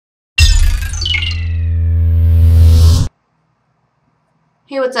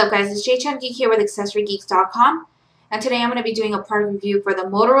Hey, what's up guys? It's Geek here with AccessoryGeeks.com, and today I'm going to be doing a product review for the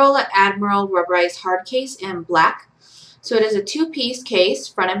Motorola Admiral Rubberized hard case in black. So it is a two-piece case,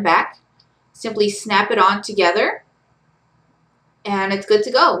 front and back. Simply snap it on together and it's good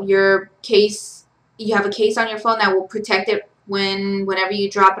to go. You have a case on your phone that will protect it whenever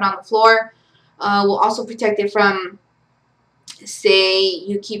you drop it on the floor. Will also protect it from, say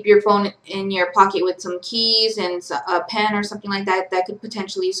you keep your phone in your pocket with some keys and a pen or something like that, that could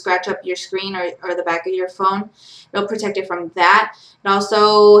potentially scratch up your screen or the back of your phone. It'll protect it from that. It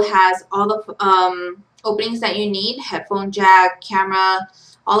also has all the openings that you need: headphone jack, camera,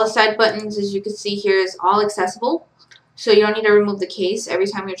 all the side buttons, as you can see here, is all accessible. So you don't need to remove the case every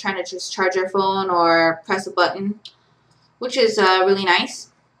time you're trying to just charge your phone or press a button, which is really nice.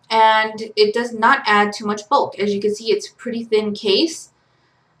 And it does not add too much bulk. As you can see, it's a pretty thin case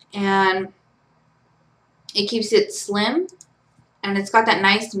and it keeps it slim, and it's got that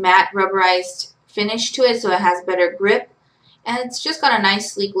nice matte rubberized finish to it, so it has better grip, and it's just got a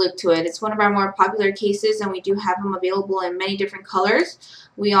nice sleek look to it. It's one of our more popular cases, and we do have them available in many different colors.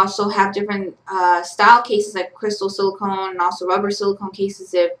 We also have different style cases like crystal silicone and also rubber silicone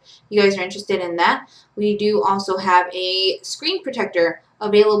cases if you guys are interested in that. We do also have a screen protector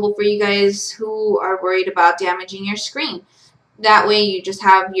available for you guys who are worried about damaging your screen. That way you just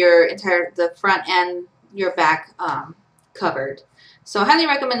have the front and your back covered. So I highly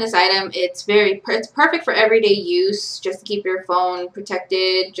recommend this item. It's perfect for everyday use, just to keep your phone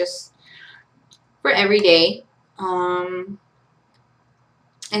protected, just for every day. And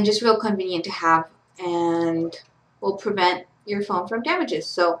just real convenient to have, and will prevent your phone from damages.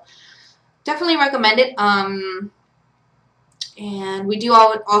 So definitely recommend it. And we do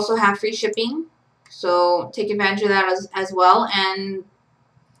also have free shipping, so take advantage of that as well, and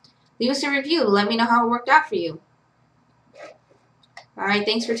leave us a review. Let me know how it worked out for you. Alright,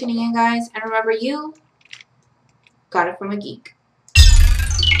 thanks for tuning in guys, and remember, you got it from a geek.